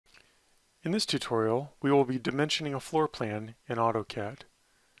In this tutorial, we will be dimensioning a floor plan in AutoCAD.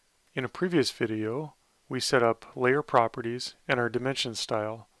 In a previous video, we set up layer properties and our dimension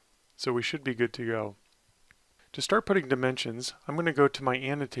style, so we should be good to go. To start putting dimensions, I'm going to go to my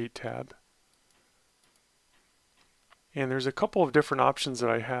Annotate tab. And there's a couple of different options that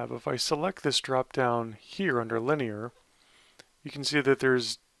I have. If I select this drop down here under Linear, you can see that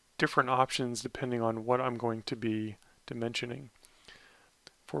there's different options depending on what I'm going to be dimensioning.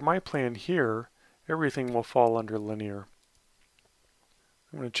 For my plan here, everything will fall under Linear.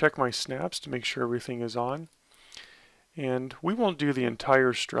 I'm going to check my snaps to make sure everything is on. And we won't do the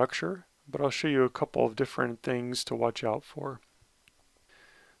entire structure, but I'll show you a couple of different things to watch out for.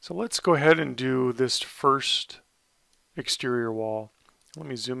 So let's go ahead and do this first exterior wall. Let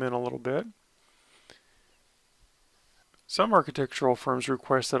me zoom in a little bit. Some architectural firms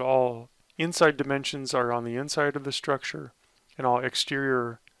request that all inside dimensions are on the inside of the structure and all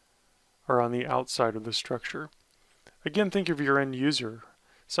exterior are on the outside of the structure. Again, think of your end user.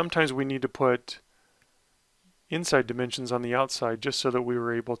 Sometimes we need to put inside dimensions on the outside just so that we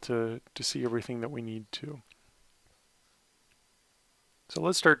were able to see everything that we need to. So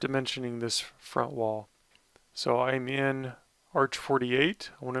let's start dimensioning this front wall. So I'm in Arch 48.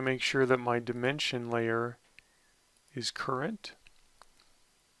 I want to make sure that my dimension layer is current.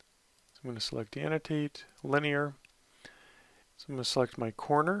 So I'm going to select Annotate, Linear. So I'm going to select my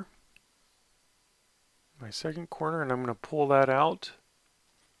corner, my second corner, and I'm going to pull that out.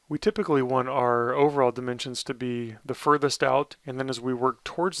 We typically want our overall dimensions to be the furthest out, and then as we work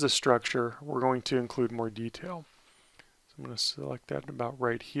towards the structure, we're going to include more detail. So I'm going to select that about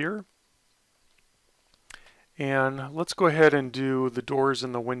right here. And let's go ahead and do the doors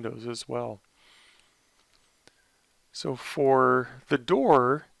and the windows as well. So for the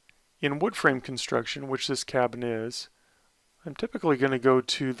door in wood frame construction, which this cabin is, I'm typically going to go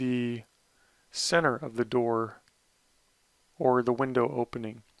to the center of the door or the window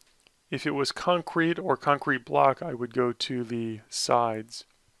opening. If it was concrete or concrete block, I would go to the sides.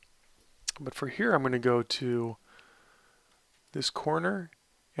 But for here, I'm going to go to this corner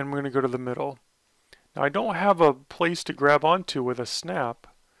and I'm going to go to the middle. Now I don't have a place to grab onto with a snap,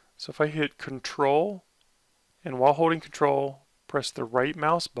 so if I hit Control and while holding Control, press the right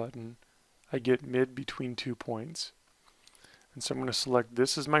mouse button, I get mid between 2 points. And so I'm going to select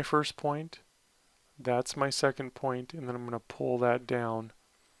this as my first point, that's my second point, and then I'm going to pull that down.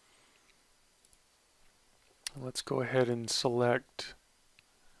 Let's go ahead and select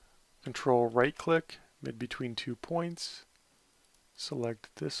Control right click, mid between 2 points, select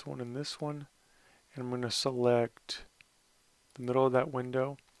this one and this one, and I'm going to select the middle of that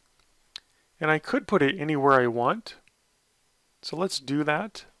window. And I could put it anywhere I want, so let's do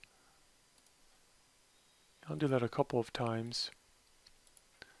that. I'll do that a couple of times.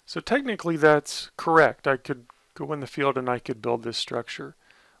 So technically that's correct. I could go in the field and I could build this structure,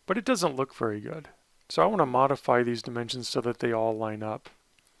 but it doesn't look very good. So I want to modify these dimensions so that they all line up.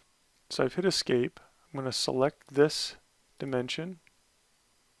 So I've hit Escape. I'm going to select this dimension,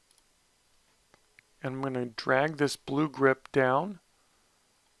 and I'm going to drag this blue grip down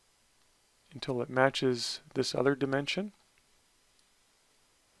until it matches this other dimension.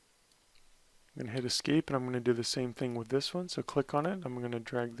 I'm going to hit Escape, and I'm going to do the same thing with this one. So click on it. I'm going to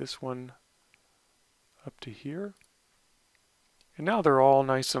drag this one up to here. And now they're all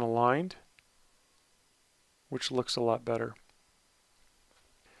nice and aligned, which looks a lot better.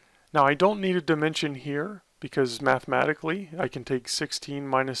 Now I don't need a dimension here because mathematically I can take 16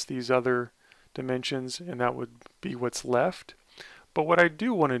 minus these other dimensions and that would be what's left. But what I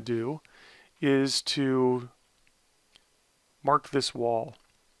do want to do is to mark this wall.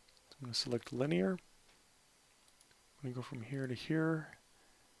 I'm going to select Linear. I'm going to go from here to here,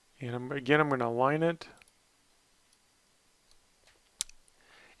 and again I'm going to align it,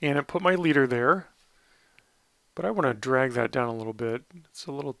 and I put my leader there, but I want to drag that down a little bit. It's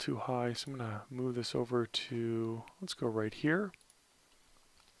a little too high, so I'm going to move this over to, let's go right here.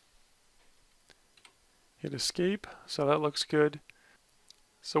 Hit Escape, so that looks good.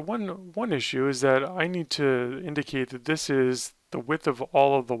 So one issue is that I need to indicate that this is the width of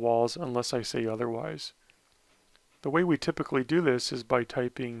all of the walls unless I say otherwise. The way we typically do this is by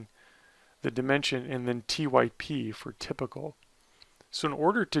typing the dimension and then TYP for typical. So in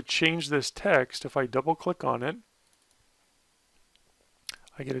order to change this text, if I double click on it,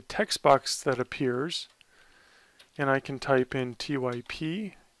 I get a text box that appears, and I can type in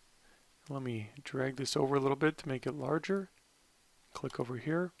TYP. Let me drag this over a little bit to make it larger. Click over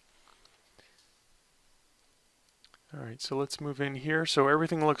here. Alright, so let's move in here. So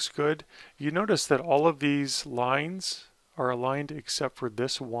everything looks good. You notice that all of these lines are aligned except for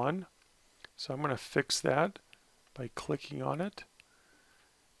this one. So I'm going to fix that by clicking on it.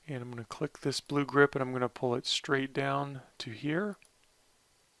 And I'm going to click this blue grip and I'm going to pull it straight down to here.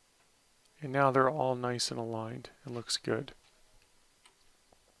 And now they're all nice and aligned. It looks good.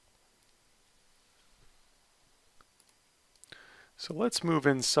 So let's move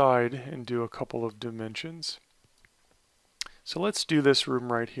inside and do a couple of dimensions. So let's do this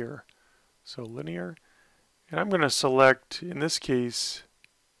room right here. So linear. And I'm going to select, in this case,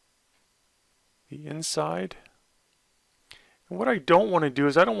 the inside. And what I don't want to do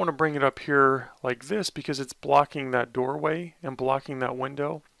is I don't want to bring it up here like this because it's blocking that doorway and blocking that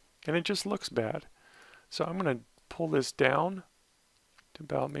window. And it just looks bad. So I'm going to pull this down to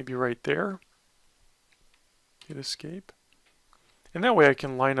about maybe right there. Hit escape. And that way I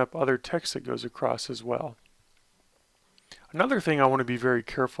can line up other text that goes across as well. Another thing I want to be very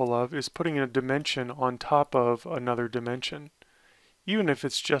careful of is putting a dimension on top of another dimension, even if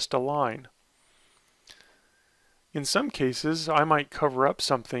it's just a line. In some cases, I might cover up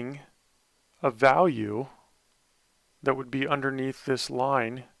something, a value, that would be underneath this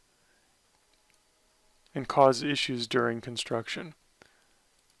line and cause issues during construction.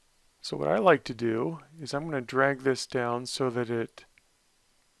 So what I like to do is I'm going to drag this down so that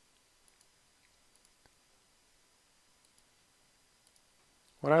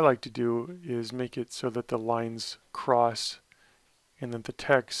what I like to do is make it so that the lines cross and that the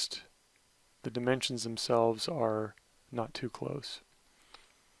text, the dimensions themselves, are not too close.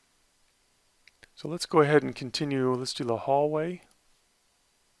 So let's go ahead and continue. Let's do the hallway.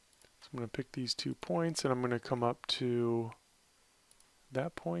 So I'm going to pick these 2 points and I'm going to come up to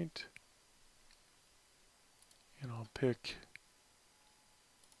that point. And I'll pick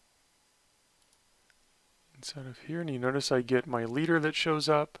inside of here, and you notice I get my leader that shows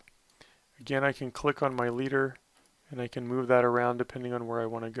up. Again, I can click on my leader and I can move that around depending on where I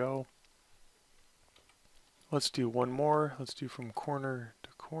want to go. Let's do one more. Let's do from corner to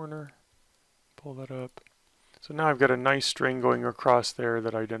corner. Pull that up. So now I've got a nice string going across there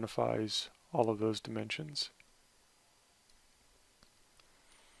that identifies all of those dimensions.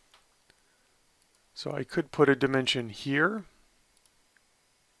 So I could put a dimension here,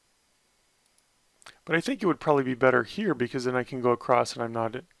 but I think it would probably be better here because then I can go across and I'm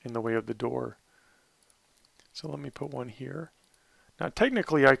not in the way of the door. So let me put one here. Now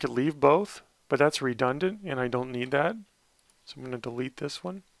technically I could leave both, but that's redundant and I don't need that. So I'm going to delete this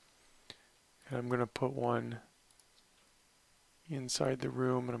one. And I'm going to put one inside the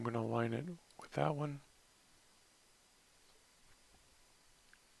room and I'm going to align it with that one.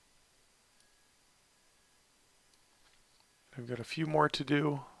 I've got a few more to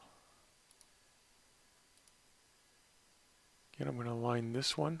do. Again, I'm going to align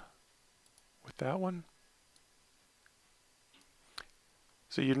this one with that one.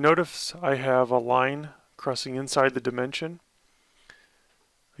 So you notice I have a line crossing inside the dimension.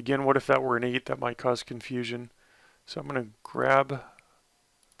 Again, what if that were an 8? That might cause confusion. So I'm going to grab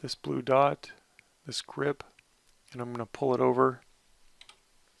this blue dot, this grip, and I'm going to pull it over.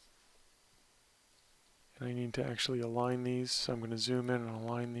 And I need to actually align these, so I'm going to zoom in and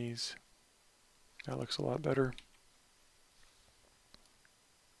align these. That looks a lot better.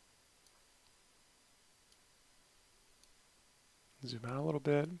 Zoom out a little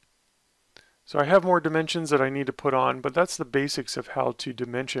bit. So I have more dimensions that I need to put on, but that's the basics of how to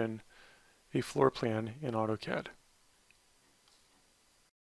dimension a floor plan in AutoCAD.